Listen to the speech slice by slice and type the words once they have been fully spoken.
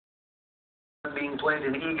being played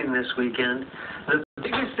in Eagan this weekend. The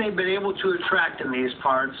biggest they've been able to attract in these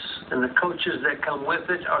parts, and the coaches that come with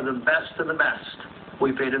it, are the best of the best.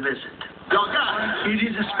 We paid a visit. It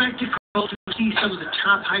is a spectacle to see some of the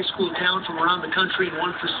top high school talent from around the country in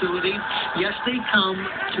one facility. Yes, they come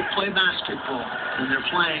to play basketball, and they're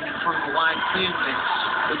playing in front of a live fan base.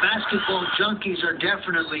 The basketball junkies are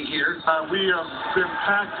definitely here. We have been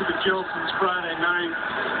packed to the gill since Friday night.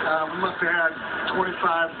 We must have had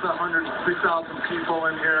 2,500 to 3,000 people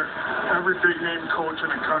in here. Every big-name coach in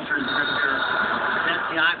the country has been here. That's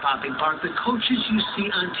the eye-popping part. The coaches you see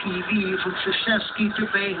on TV, from Krzyzewski to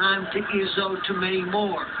Boeheim to Izzo to many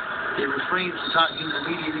more. They refrain from talking to the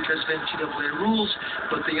media because of NCAA rules,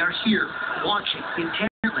 but they are here, watching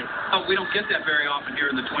intently. We don't get that very often here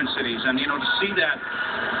in the Twin Cities, and to see that,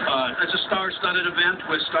 it's a star-studded event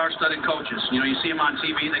with star-studded coaches. You see them on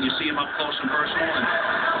TV, then you see them up close and personal. And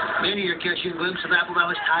many are catching a glimpse of Apple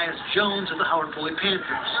Valley's Tyus Jones of the Howard Pulley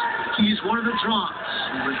Panthers. He's one of the draws,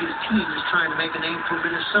 but his team is trying to make a name for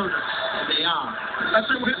Minnesota, and they are. That's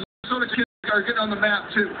what Minnesota kids are getting on the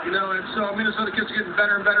map too, and so Minnesota kids are getting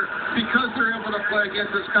better and better because they're able to play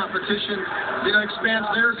against this competition. Expands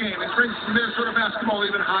their game and brings Minnesota basketball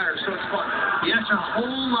even higher, so it's fun. Yes, a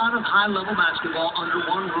whole lot of high-level basketball under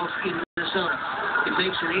one roof in Minnesota. It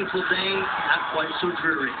makes an April day not quite so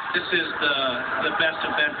dreary. This is the best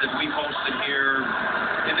event that we've hosted here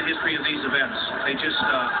in the history of these events. They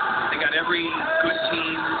got every good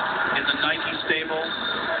team in the Nike stable,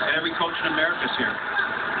 and every coach in America's here.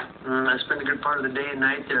 I spent a good part of the day and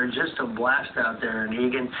night there. Just a blast out there in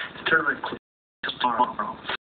Eagan. The tournament tomorrow.